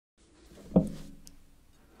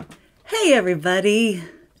Hey everybody,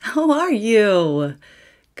 how are you?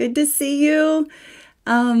 Good to see you.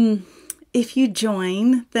 If you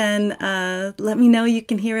join, then let me know you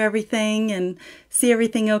can hear everything and see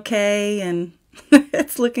everything okay, and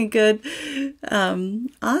it's looking good.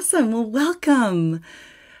 Awesome. Well, welcome.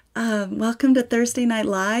 Welcome to Thursday Night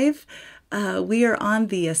Live. We are on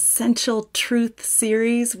the Essential Truth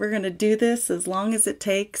series. We're going to do this as long as it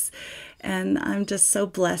takes. And I'm just so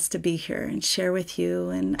blessed to be here and share with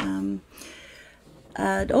you. And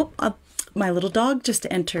my little dog just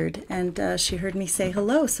entered, and she heard me say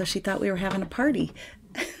hello, so she thought we were having a party.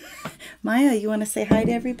 Maya, you want to say hi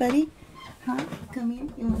to everybody? Huh? Come here.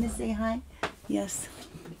 You want to say hi? Yes.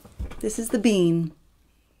 This is the bean.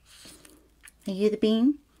 Are you the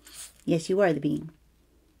bean? Yes, you are the bean.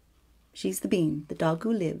 She's the bean, the dog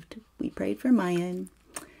who lived. We prayed for Maya,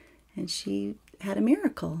 and she had a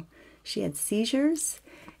miracle. She had seizures,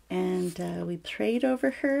 and we prayed over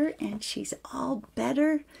her, and she's all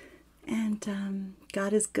better. And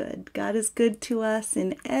God is good. God is good to us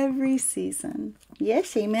in every season.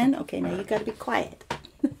 Yes, amen. Okay, now you got to be quiet.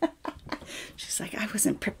 She's like, I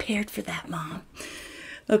wasn't prepared for that, Mom.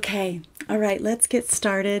 Okay, all right, let's get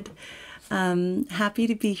started. Happy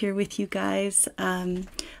to be here with you guys.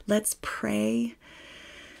 Let's pray.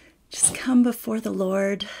 Just come before the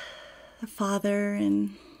Lord, the Father,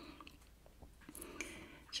 and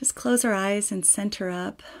just close our eyes and center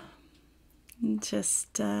up. And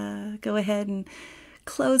just go ahead and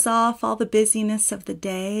close off all the busyness of the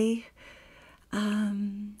day.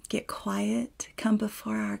 Get quiet. Come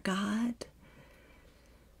before our God.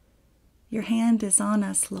 Your hand is on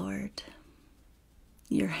us, Lord.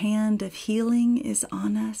 Your hand of healing is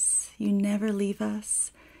on us. You never leave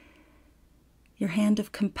us. Your hand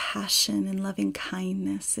of compassion and loving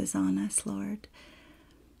kindness is on us, Lord.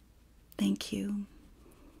 Thank you.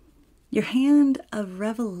 Your hand of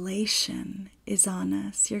revelation is on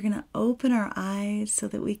us. You're going to open our eyes so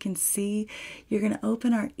that we can see. You're going to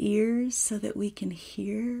open our ears so that we can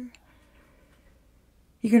hear.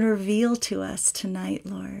 You're going to reveal to us tonight,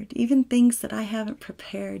 Lord, even things that I haven't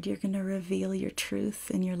prepared. You're going to reveal your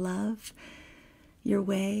truth and your love, your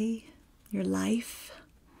way, your life.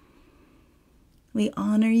 We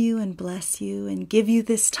honor you and bless you and give you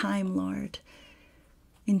this time, Lord,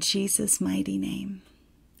 in Jesus' mighty name.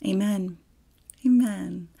 Amen.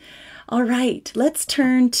 Amen. All right, let's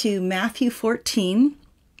turn to Matthew 14,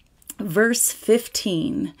 verse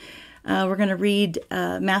 15. We're going to read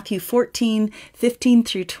Matthew 14, 15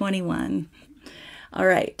 through 21. All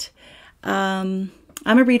right. I'm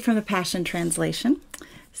going to read from the Passion Translation.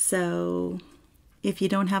 So if you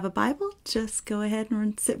don't have a Bible, just go ahead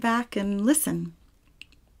and sit back and listen.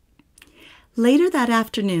 Later that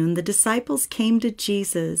afternoon, the disciples came to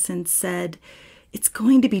Jesus and said, "It's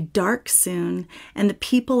going to be dark soon, and the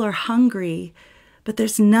people are hungry, but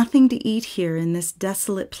there's nothing to eat here in this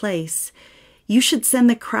desolate place. You should send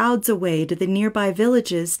the crowds away to the nearby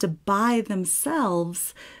villages to buy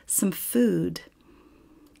themselves some food."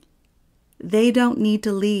 "They don't need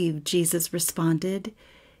to leave," Jesus responded.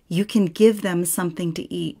 "You can give them something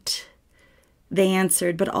to eat." They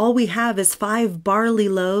answered, "But all we have is 5 barley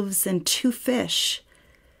loaves and 2 fish."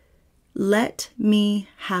 "Let me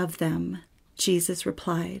have them," Jesus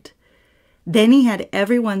replied. Then he had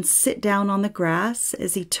everyone sit down on the grass.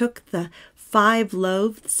 As he took the 5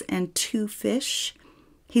 loaves and 2 fish,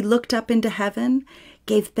 he looked up into heaven,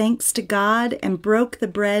 gave thanks to God, and broke the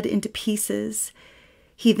bread into pieces.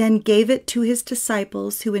 He then gave it to his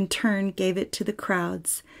disciples, who in turn gave it to the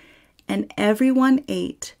crowds, and everyone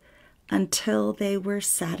ate until they were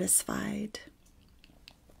satisfied.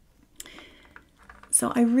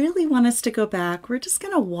 So I really want us to go back. We're just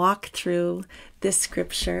going to walk through this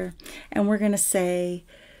scripture, and we're going to say,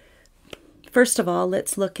 first of all,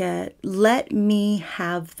 let's look at, "Let me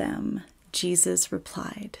have them," Jesus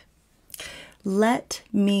replied. Let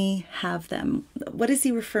me have them. What is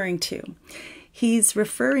he referring to? He's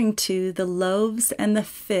referring to the loaves and the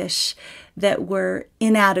fish that were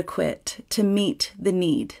inadequate to meet the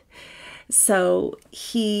need. So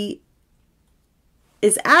he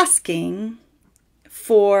is asking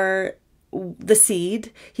for the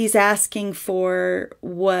seed. He's asking for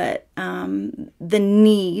what the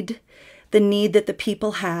need that the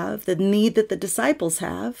people have, the need that the disciples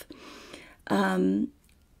have. And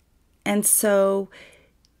so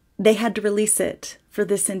they had to release it for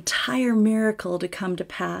this entire miracle to come to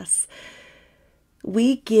pass.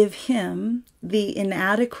 We give him the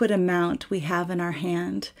inadequate amount we have in our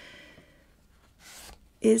hand.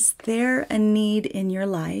 Is there a need in your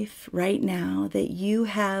life right now that you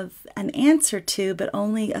have an answer to, but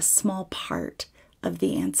only a small part of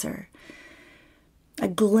the answer? a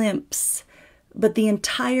glimpse, but the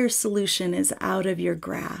entire solution is out of your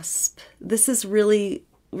grasp. This is really,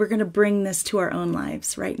 we're going to bring this to our own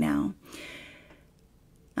lives right now.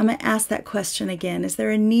 I'm going to ask that question again. Is there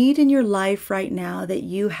a need in your life right now that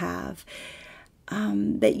you have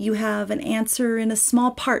an answer in a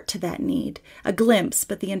small part to that need, a glimpse,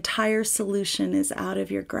 but the entire solution is out of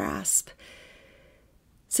your grasp?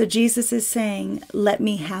 So Jesus is saying, let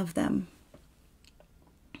me have them.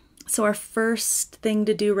 So our first thing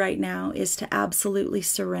to do right now is to absolutely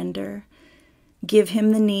surrender. Give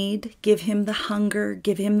him the need, give him the hunger,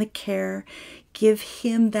 give him the care, give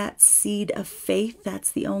him that seed of faith. That's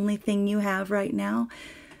the only thing you have right now.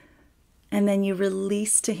 And then you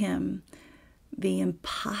release to him the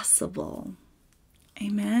impossible.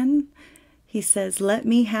 Amen. He says, let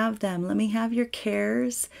me have them. Let me have your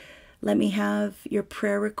cares. Let me have your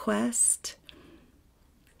prayer request.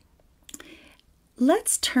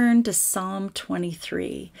 Let's turn to Psalm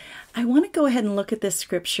 23. I want to go ahead and look at this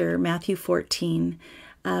scripture, Matthew 14,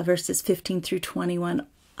 verses 15 through 21,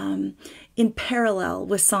 in parallel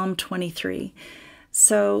with Psalm 23.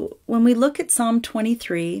 So when we look at Psalm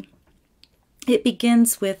 23, it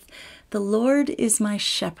begins with, "The Lord is my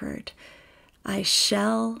shepherd, I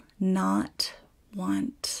shall not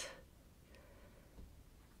want."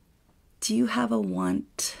 Do you have a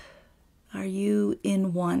want? Are you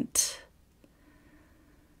in want?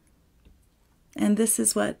 And this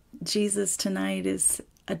is what Jesus tonight is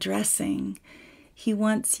addressing. He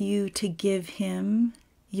wants you to give him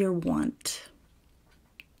your want.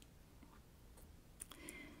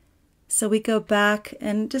 So we go back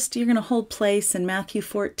and you're going to hold place in Matthew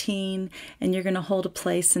 14 and you're going to hold a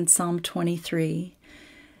place in Psalm 23.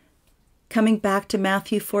 Coming back to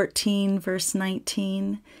Matthew 14, verse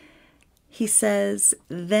 19, he says,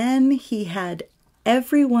 "Then he had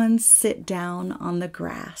everyone sit down on the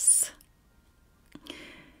grass."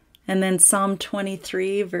 And then Psalm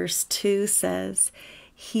 23, verse 2 says,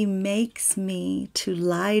 "He makes me to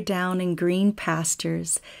lie down in green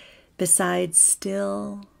pastures beside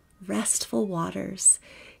still, restful waters.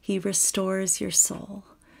 He restores your soul."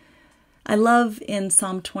 I love in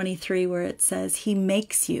Psalm 23 where it says, He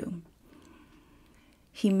makes you.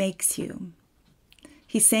 He makes you.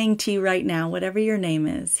 He's saying to you right now, whatever your name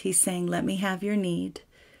is, he's saying, let me have your need,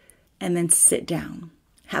 and then sit down.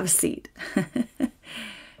 Have a seat.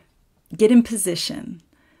 Get in position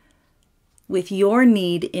with your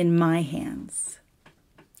need in my hands.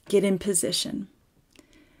 Get in position.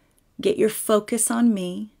 Get your focus on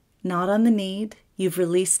me, not on the need. You've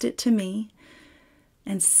released it to me.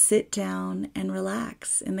 And sit down and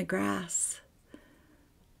relax in the grass.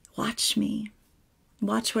 Watch me.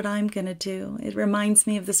 Watch what I'm going to do. It reminds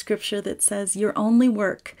me of the scripture that says, your only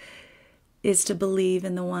work is to believe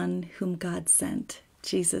in the one whom God sent.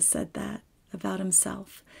 Jesus said that about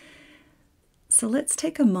himself. So let's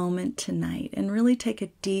take a moment tonight and really take a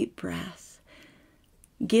deep breath.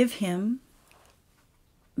 Give him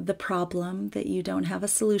the problem that you don't have a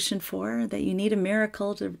solution for, that you need a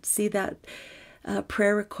miracle to see that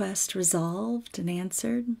prayer request resolved and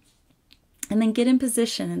answered. And then get in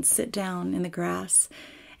position and sit down in the grass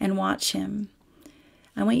and watch him.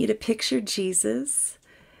 I want you to picture Jesus,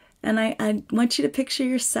 and I want you to picture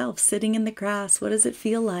yourself sitting in the grass. What does it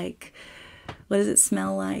feel like? What does it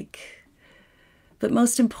smell like? But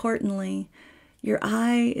most importantly, your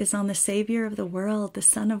eye is on the Savior of the world, the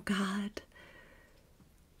Son of God,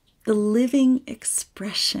 the living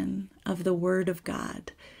expression of the Word of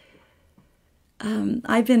God.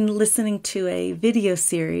 I've been listening to a video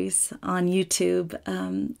series on YouTube.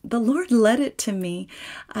 The Lord led it to me.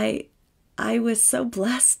 I was so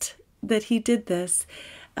blessed that he did this.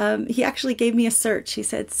 He actually gave me a search. He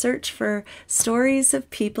said, search for stories of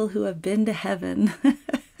people who have been to heaven.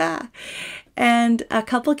 And a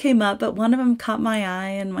couple came up, but one of them caught my eye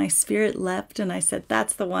and my spirit leapt. And I said,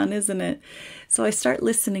 that's the one, isn't it? So I start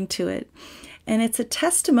listening to it. And it's a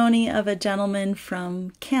testimony of a gentleman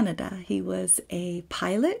from Canada. He was a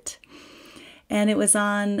pilot, and it was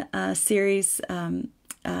on a series,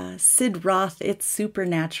 Sid Roth, It's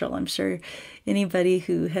Supernatural. I'm sure anybody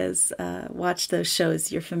who has watched those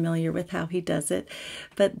shows, you're familiar with how he does it.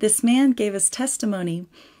 But this man gave us testimony,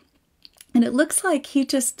 and it looks like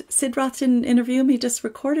Sid Roth didn't interview him, he just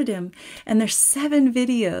recorded him. And there's 7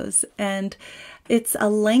 videos, and it's a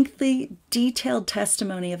lengthy, detailed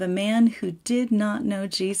testimony of a man who did not know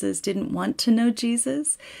Jesus, didn't want to know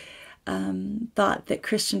Jesus, thought that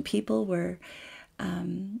Christian people were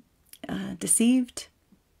deceived,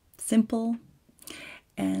 simple,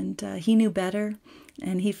 and he knew better.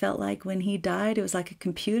 And he felt like when he died, it was like a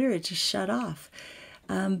computer, it just shut off.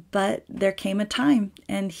 But there came a time,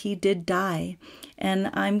 and he did die.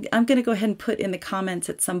 And I'm going to go ahead and put in the comments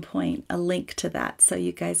at some point a link to that so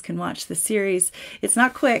you guys can watch the series. It's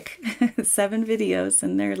not quick, 7 videos,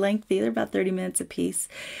 and they're lengthy. They're about 30 minutes a piece.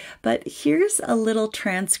 But here's a little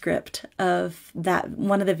transcript of that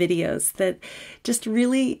one of the videos that just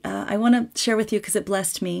really I want to share with you because it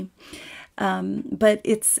blessed me. But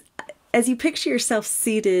it's as you picture yourself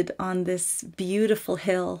seated on this beautiful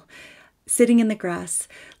hill, sitting in the grass,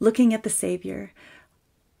 looking at the Savior.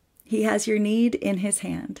 He has your need in his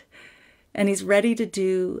hand, and he's ready to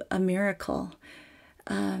do a miracle.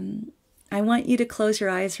 I want you to close your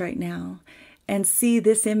eyes right now and see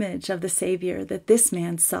this image of the Savior that this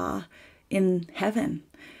man saw in heaven.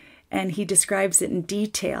 And he describes it in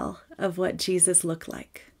detail of what Jesus looked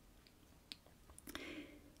like.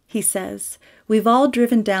 He says, "We've all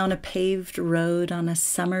driven down a paved road on a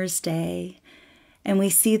summer's day, and we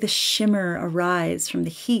see the shimmer arise from the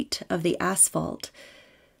heat of the asphalt."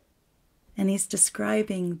 And he's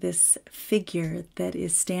describing this figure that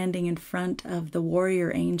is standing in front of the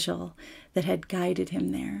warrior angel that had guided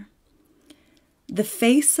him there. The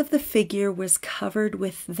face of the figure was covered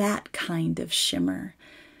with that kind of shimmer.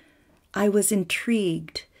 I was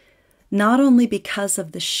intrigued, not only because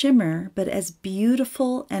of the shimmer, but as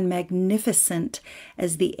beautiful and magnificent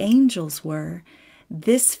as the angels were,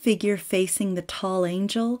 this figure facing the tall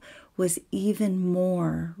angel was even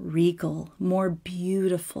more regal, more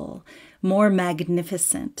beautiful, more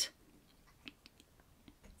magnificent.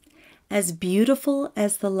 As beautiful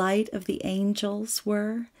as the light of the angels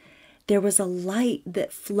were, there was a light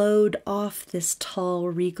that flowed off this tall,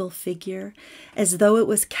 regal figure, as though it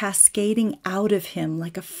was cascading out of him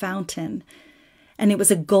like a fountain. And it was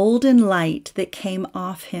a golden light that came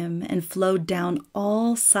off him and flowed down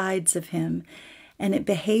all sides of him, and it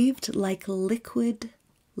behaved like liquid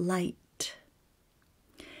light.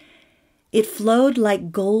 It flowed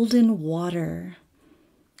like golden water.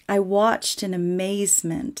 I watched in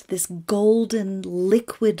amazement. This golden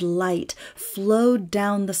liquid light flowed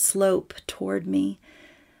down the slope toward me.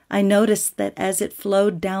 I noticed that as it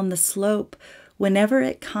flowed down the slope, whenever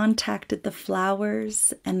it contacted the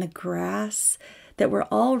flowers and the grass that were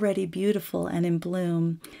already beautiful and in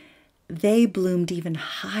bloom, they bloomed even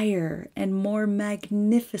higher and more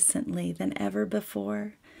magnificently than ever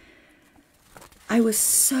before. I was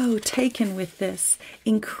so taken with this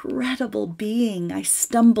incredible being. I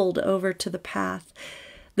stumbled over to the path.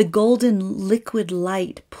 The golden liquid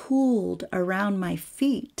light pooled around my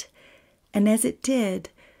feet, and as it did,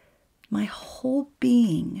 my whole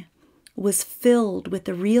being was filled with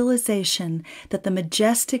the realization that the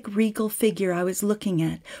majestic regal figure I was looking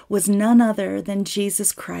at was none other than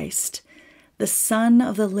Jesus Christ, the Son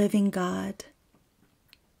of the living God.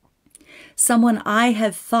 Someone I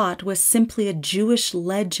had thought was simply a Jewish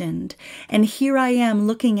legend, and here I am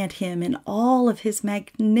looking at him in all of his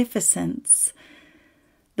magnificence.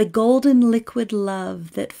 The golden liquid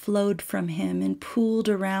love that flowed from him and pooled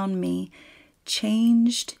around me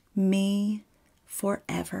changed me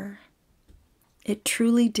forever. It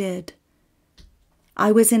truly did.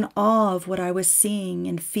 I was in awe of what I was seeing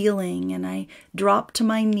and feeling, and I dropped to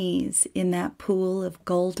my knees in that pool of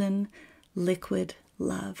golden liquid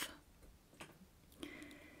love.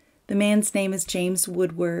 The man's name is James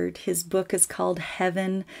Woodward. His book is called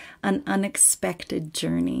Heaven, An Unexpected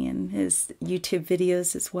Journey, and his YouTube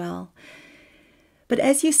videos as well. But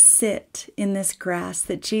as you sit in this grass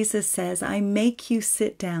that Jesus says, I make you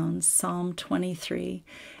sit down, Psalm 23,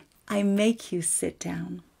 I make you sit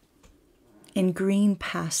down in green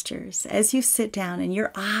pastures. As you sit down and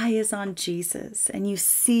your eye is on Jesus and you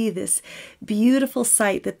see this beautiful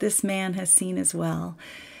sight that this man has seen as well,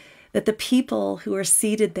 that the people who are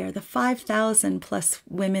seated there, the 5,000 plus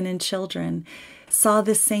women and children, saw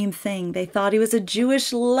the same thing. They thought he was a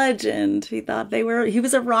Jewish legend. He thought he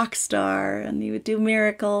was a rock star and he would do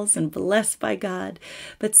miracles and blessed by God.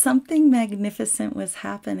 But something magnificent was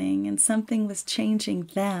happening and something was changing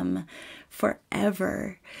them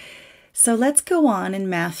forever. So let's go on in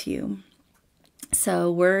Matthew. So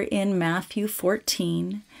we're in Matthew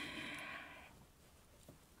 14.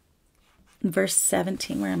 Verse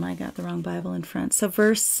 17, where am I? Got the wrong Bible in front. So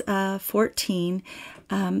verse 14,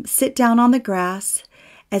 sit down on the grass.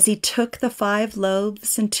 As he took the 5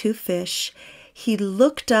 loaves and 2 fish, he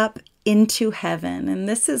looked up into heaven. And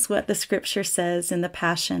this is what the scripture says in the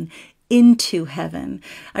Passion, into heaven.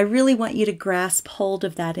 I really want you to grasp hold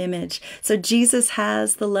of that image. So Jesus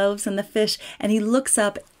has the loaves and the fish, and he looks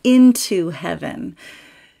up into heaven.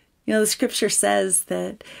 You know, the scripture says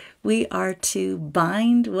that we are to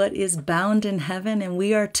bind what is bound in heaven, and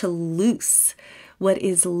we are to loose what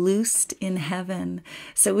is loosed in heaven.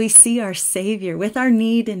 So we see our Savior with our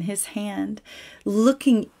need in his hand,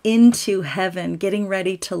 looking into heaven, getting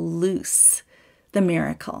ready to loose the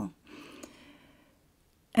miracle.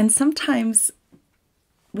 And sometimes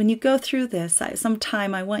when you go through this, I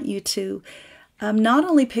want you to not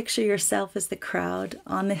only picture yourself as the crowd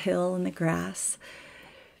on the hill in the grass,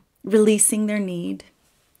 releasing their need,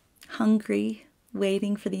 hungry,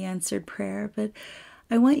 waiting for the answered prayer, but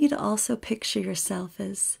I want you to also picture yourself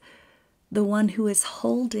as the one who is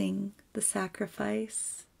holding the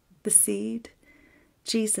sacrifice, the seed,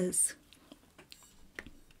 Jesus.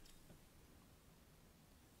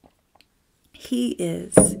 He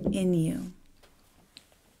is in you.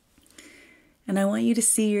 And I want you to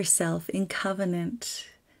see yourself in covenant,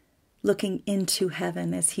 looking into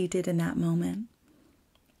heaven as he did in that moment.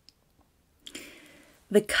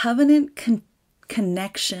 The covenant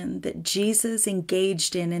connection that Jesus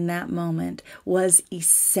engaged in that moment was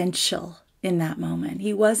essential in that moment.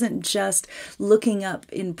 He wasn't just looking up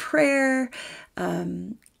in prayer,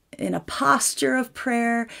 in a posture of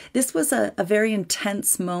prayer. This was a very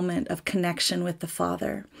intense moment of connection with the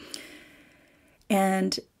Father.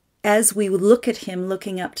 And as we look at him,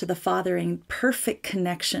 looking up to the Father in perfect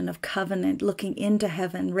connection of covenant, looking into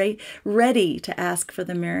heaven, ready to ask for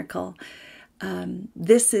the miracle,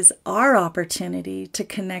 this is our opportunity to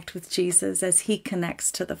connect with Jesus as he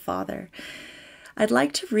connects to the Father. I'd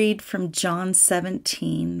like to read from John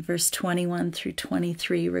 17, verse 21 through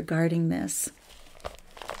 23 regarding this.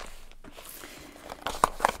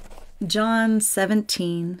 John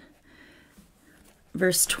 17,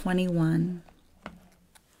 verse 21.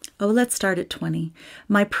 Oh, let's start at 20.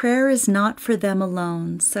 My prayer is not for them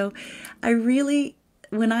alone. So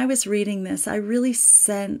when I was reading this, I really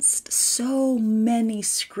sensed so many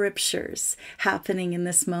scriptures happening in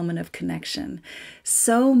this moment of connection.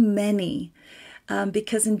 So many.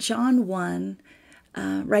 Because in John 1,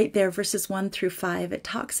 right there, verses 1 through 5, it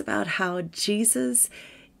talks about how Jesus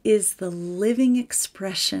is the living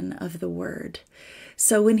expression of the Word.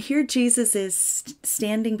 So when here Jesus is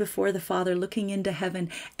standing before the Father, looking into heaven,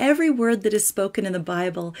 every word that is spoken in the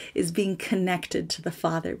Bible is being connected to the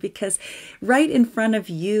Father, because right in front of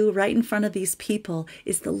you, right in front of these people,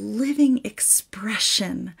 is the living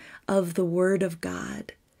expression of the Word of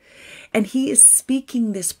God. And he is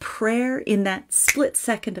speaking this prayer in that split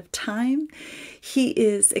second of time. He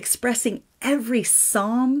is expressing every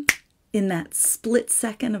psalm in that split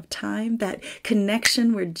second of time, that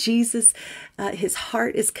connection where Jesus, his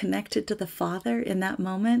heart is connected to the Father in that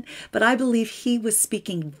moment. But I believe he was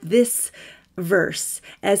speaking this verse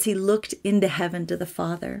as he looked into heaven to the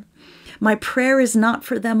Father. My prayer is not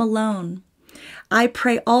for them alone. I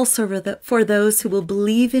pray also for those who will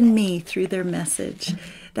believe in me through their message.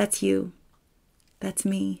 That's you. That's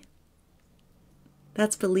me.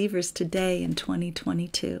 That's believers today in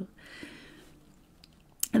 2022.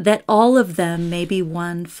 That all of them may be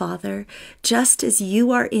one, Father, just as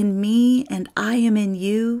you are in me and I am in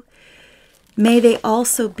you. May they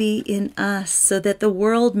also be in us, so that the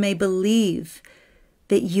world may believe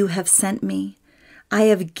that you have sent me. I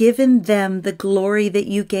have given them the glory that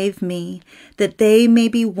you gave me, that they may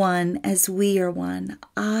be one as we are one.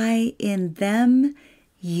 I in them,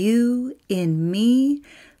 you in me,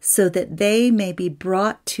 so that they may be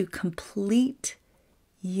brought to complete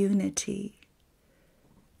unity.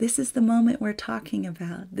 This is the moment we're talking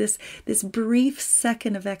about, this brief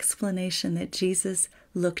second of explanation that Jesus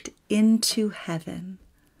looked into heaven.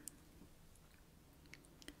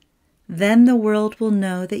 Then the world will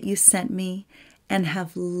know that you sent me and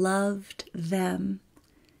have loved them,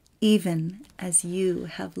 even as you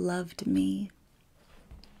have loved me.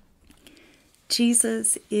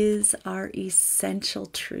 Jesus is our essential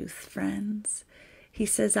truth, friends. He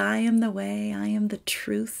says, I am the way, I am the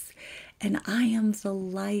truth, and I am the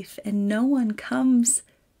life, and no one comes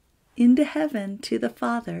into heaven to the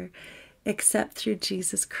Father except through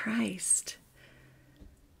Jesus Christ.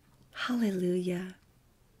 Hallelujah.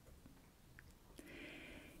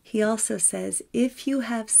 He also says, if you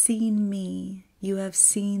have seen me, you have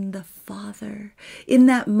seen the Father. In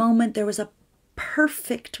that moment, there was a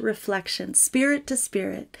perfect reflection, spirit to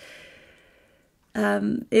spirit.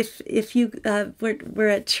 If you we're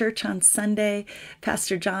at church on Sunday,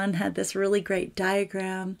 Pastor John had this really great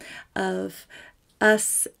diagram of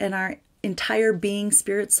us and entire being,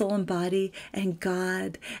 spirit, soul, and body, and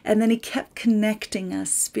God. And then he kept connecting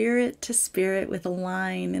us spirit to spirit with a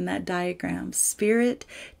line in that diagram, spirit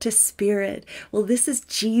to spirit. Well, this is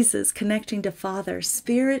Jesus connecting to Father,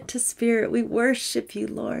 spirit to spirit. We worship you,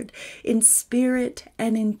 Lord, in spirit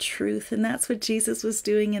and in truth. And that's what Jesus was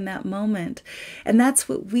doing in that moment. And that's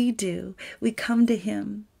what we do. We come to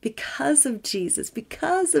him because of Jesus,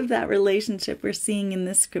 because of that relationship we're seeing in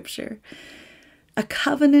this scripture. A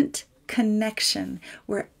covenant connection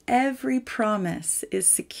where every promise is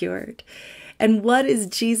secured. And what is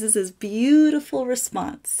Jesus's beautiful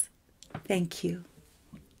response? Thank you.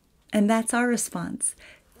 And that's our response.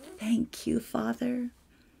 Thank you, Father.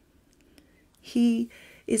 He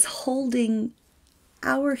is holding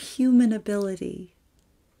our human ability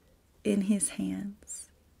in his hands.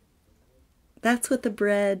 That's what the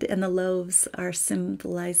bread and the loaves are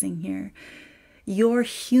symbolizing here. Your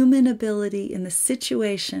human ability in the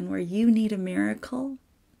situation where you need a miracle,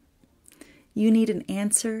 you need an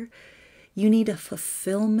answer, you need a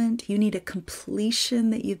fulfillment, you need a completion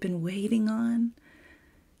that you've been waiting on.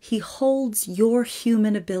 He holds your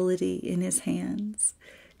human ability in his hands,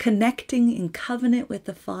 connecting in covenant with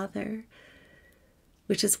the Father,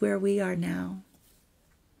 which is where we are now.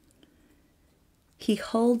 He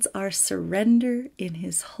holds our surrender in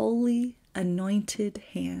his holy, anointed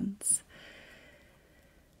hands.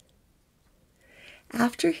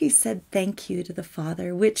 After he said thank you to the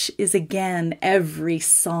Father, which is again every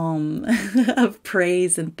psalm of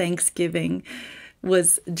praise and thanksgiving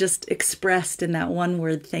was just expressed in that one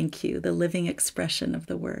word, thank you, the living expression of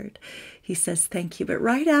the word. He says thank you. But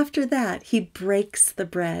right after that, he breaks the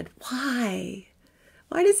bread. Why?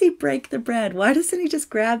 Why does he break the bread? Why doesn't he just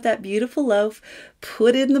grab that beautiful loaf,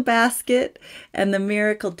 put it in the basket, and the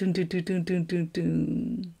miracle, dun, dun, dun, dun, dun, dun,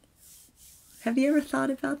 dun. Have you ever thought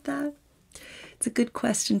about that? It's a good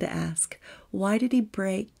question to ask. Why did he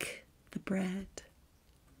break the bread?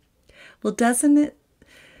 Well, doesn't it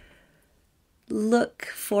look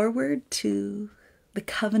forward to the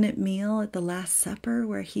covenant meal at the Last Supper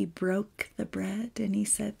where he broke the bread and he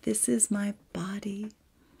said, this is my body.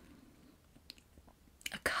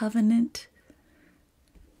 A covenant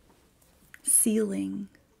sealing,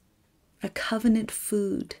 a covenant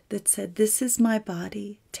food that said, this is my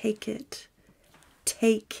body, take it,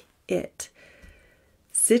 take it.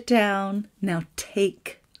 Sit down, now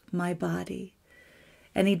take my body.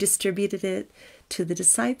 And he distributed it to the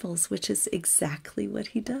disciples, which is exactly what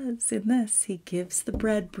he does in this. He gives the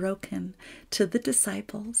bread broken to the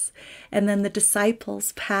disciples, and then the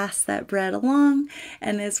disciples pass that bread along,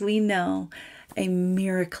 and as we know, a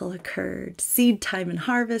miracle occurred. Seed time and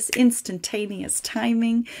harvest, instantaneous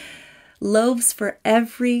timing, loaves for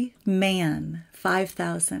every man,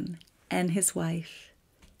 5,000, and his wife,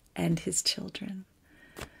 and his children.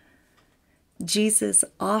 Jesus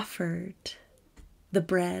offered the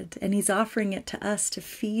bread, and he's offering it to us to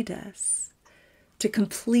feed us, to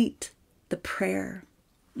complete the prayer.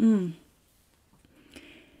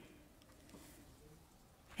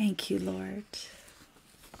 Thank you, Lord.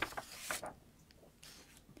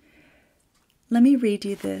 Let me read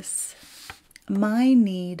you this. My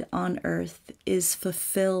need on earth is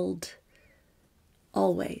fulfilled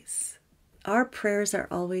always. Our prayers are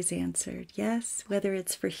always answered, yes, whether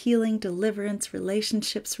it's for healing, deliverance,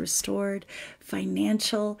 relationships restored,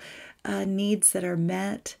 financial needs that are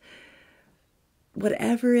met,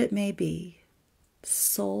 whatever it may be,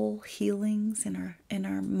 soul healings in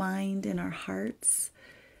our mind, in our hearts.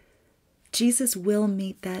 Jesus will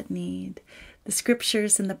meet that need. The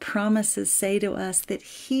scriptures and the promises say to us that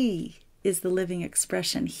he is the living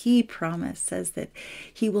expression. He says that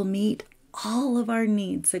he will meet all of our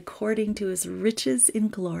needs according to his riches in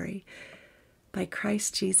glory by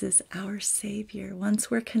Christ Jesus, our Savior. Once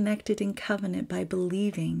we're connected in covenant by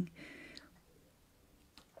believing,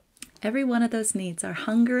 every one of those needs, our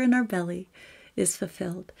hunger in our belly is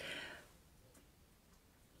fulfilled.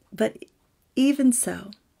 But even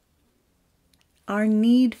so, our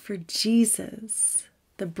need for Jesus,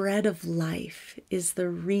 the bread of life, is the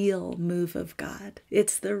real move of God.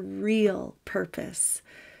 It's the real purpose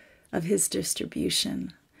of his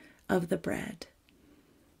distribution of the bread.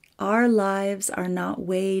 Our lives are not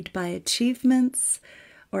weighed by achievements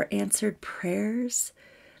or answered prayers,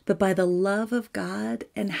 but by the love of God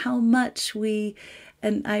and how much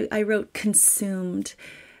I wrote consumed,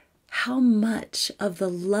 how much of the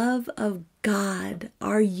love of God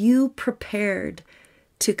are you prepared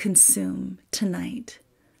to consume tonight?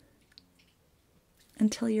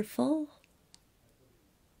 Until you're full?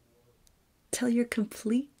 Till you're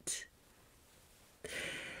complete?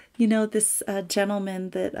 You know, this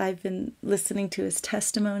gentleman that I've been listening to his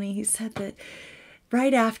testimony, he said that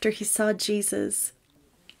right after he saw Jesus,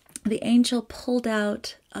 the angel pulled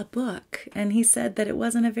out a book, and he said that it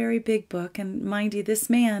wasn't a very big book. And mind you, this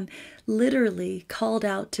man literally called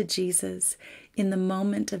out to Jesus in the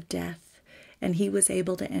moment of death, and he was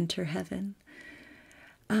able to enter heaven.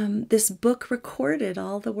 This book recorded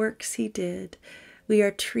all the works he did. We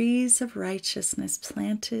are trees of righteousness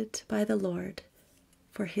planted by the Lord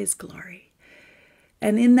for his glory.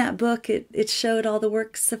 And in that book, it showed all the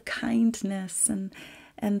works of kindness and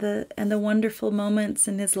the wonderful moments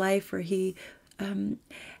in his life where he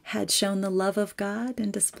had shown the love of God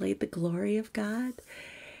and displayed the glory of God.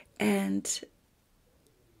 And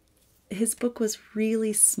his book was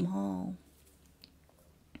really small.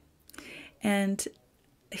 And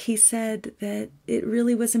he said that it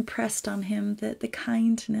really was impressed on him that the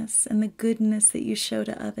kindness and the goodness that you show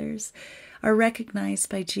to others are recognized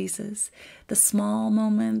by Jesus. The small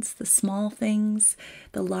moments, the small things,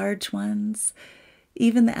 the large ones,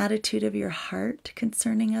 even the attitude of your heart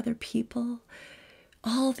concerning other people.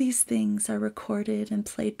 All these things are recorded and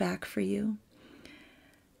played back for you.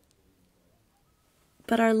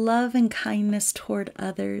 But our love and kindness toward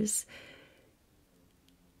others,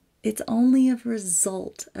 it's only a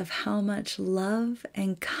result of how much love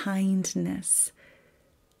and kindness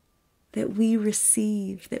that we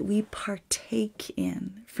receive, that we partake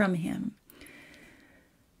in from him.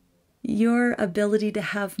 Your ability to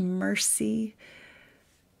have mercy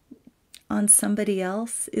on somebody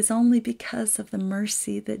else is only because of the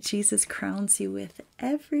mercy that Jesus crowns you with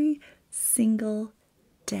every single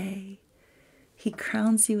day. He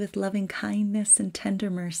crowns you with loving kindness and tender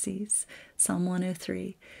mercies, Psalm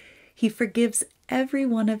 103. He forgives every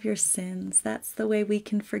one of your sins. That's the way we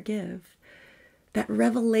can forgive. That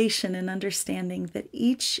revelation and understanding that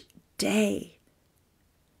each day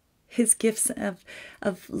his gifts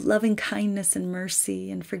of loving kindness and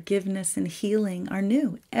mercy and forgiveness and healing are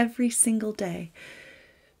new every single day.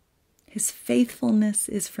 His faithfulness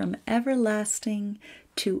is from everlasting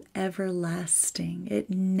to everlasting. It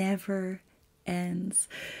never ends.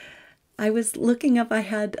 I was looking up, I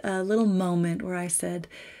had a little moment where I said,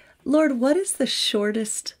 Lord, what is the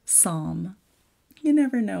shortest psalm? You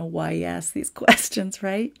never know why you ask these questions,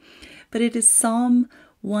 right? But it is Psalm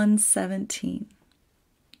 117.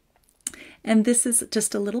 And this is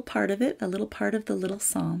just a little part of it, a little part of the little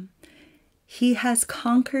psalm. He has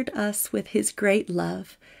conquered us with his great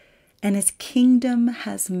love, and his kingdom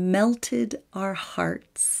has melted our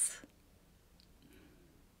hearts.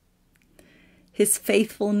 His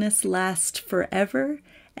faithfulness lasts forever,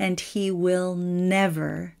 and he will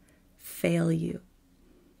never fail you.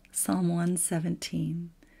 Psalm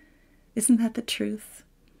 117. Isn't that the truth?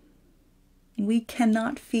 We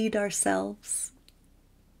cannot feed ourselves.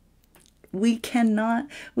 We could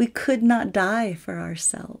not die for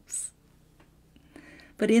ourselves.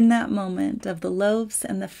 But in that moment of the loaves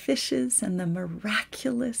and the fishes and the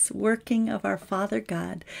miraculous working of our Father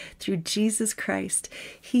God through Jesus Christ,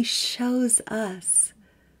 he shows us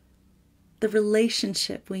the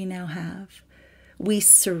relationship we now have. We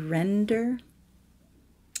surrender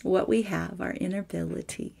what we have, our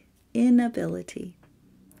inability,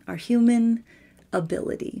 our human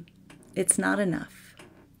ability. It's not enough.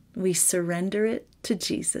 We surrender it to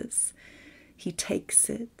Jesus. He takes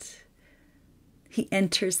it. He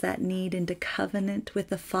enters that need into covenant with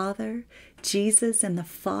the Father, Jesus and the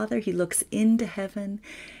Father. He looks into heaven,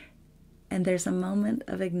 and there's a moment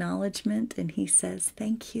of acknowledgement, and he says,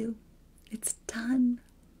 thank you. It's done.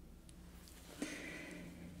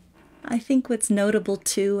 I think what's notable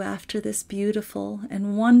too after this beautiful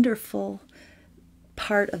and wonderful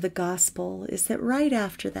part of the gospel is that right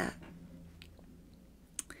after that,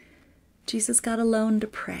 Jesus got alone to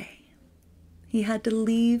pray. He had to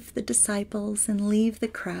leave the disciples and leave the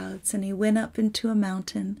crowds, and he went up into a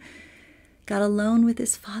mountain, got alone with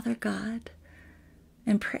his Father God,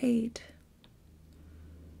 and prayed.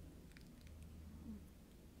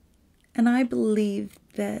 And I believe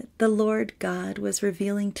that the Lord God was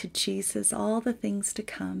revealing to Jesus all the things to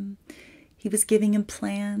come. He was giving him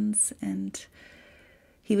plans, and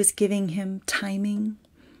he was giving him timing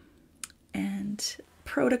and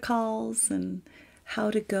protocols and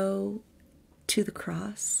how to go to the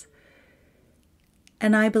cross.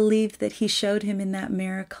 And I believe that he showed him in that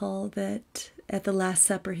miracle that at the Last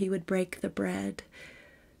Supper he would break the bread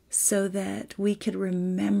so that we could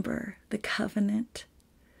remember the covenant.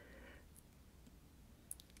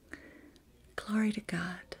 Glory to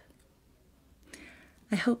God.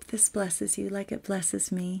 I hope this blesses you like it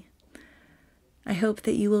blesses me. I hope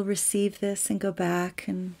that you will receive this and go back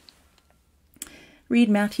and read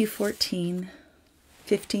Matthew 14,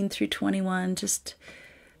 15 through 21. Just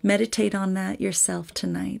meditate on that yourself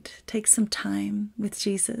tonight. Take some time with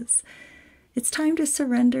Jesus. It's time to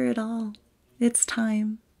surrender it all. It's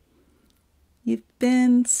time. You've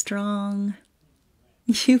been strong.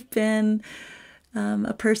 You've been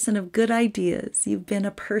a person of good ideas. You've been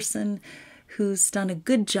a person who's done a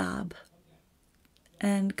good job.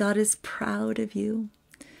 And God is proud of you.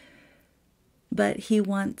 But He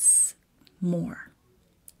wants more.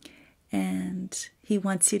 And He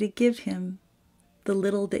wants you to give Him the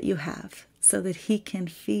little that you have so that He can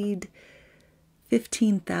feed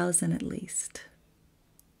 15,000 at least.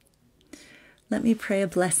 Let me pray a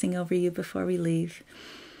blessing over you before we leave.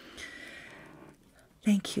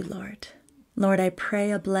 Thank you, Lord. Lord, I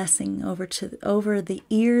pray a blessing over the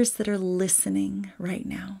ears that are listening right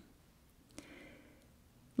now.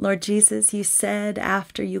 Lord Jesus, you said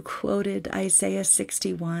after you quoted Isaiah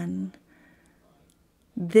 61,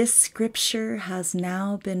 this scripture has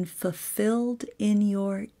now been fulfilled in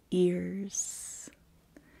your ears.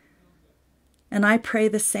 And I pray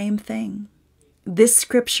the same thing. This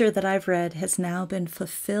scripture that I've read has now been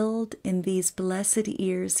fulfilled in these blessed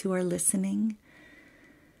ears who are listening.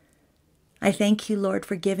 I thank you, Lord,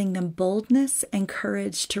 for giving them boldness and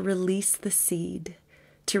courage to release the seed,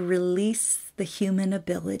 to release the human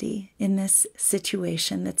ability in this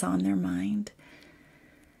situation that's on their mind.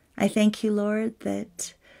 I thank you, Lord,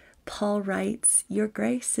 that Paul writes, your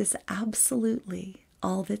grace is absolutely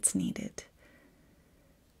all that's needed.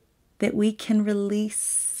 That we can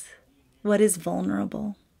release what is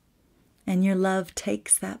vulnerable, and your love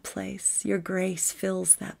takes that place. Your grace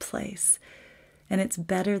fills that place, and it's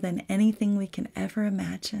better than anything we can ever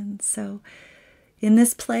imagine. So in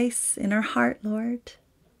this place, in our heart, Lord,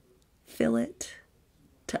 fill it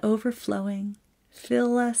to overflowing.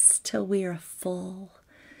 Fill us till we are full.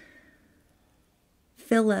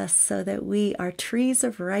 Fill us so that we are trees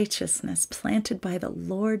of righteousness planted by the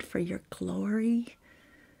Lord for your glory,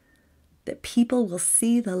 that people will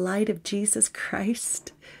see the light of Jesus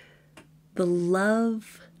Christ, the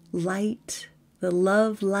love light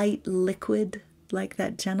liquid, like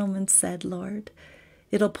that gentleman said, Lord.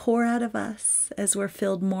 It'll pour out of us as we're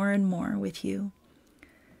filled more and more with you.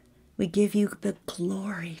 We give you the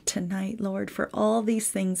glory tonight, Lord, for all these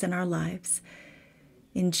things in our lives.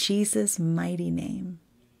 In Jesus' mighty name.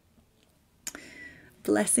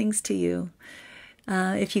 Blessings to you.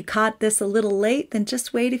 If you caught this a little late, then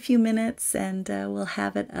just wait a few minutes and we'll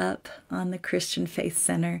have it up on the Christian Faith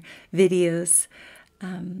Center videos.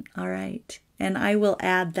 All right. And I will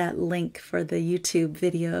add that link for the YouTube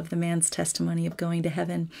video of the man's testimony of going to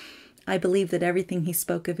heaven. I believe that everything he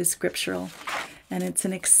spoke of is scriptural, and it's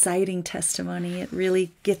an exciting testimony. It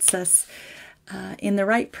really gets us in the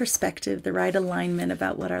right perspective, the right alignment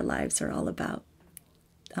about what our lives are all about.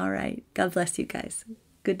 All right. God bless you guys.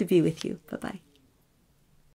 Good to be with you. Bye-bye.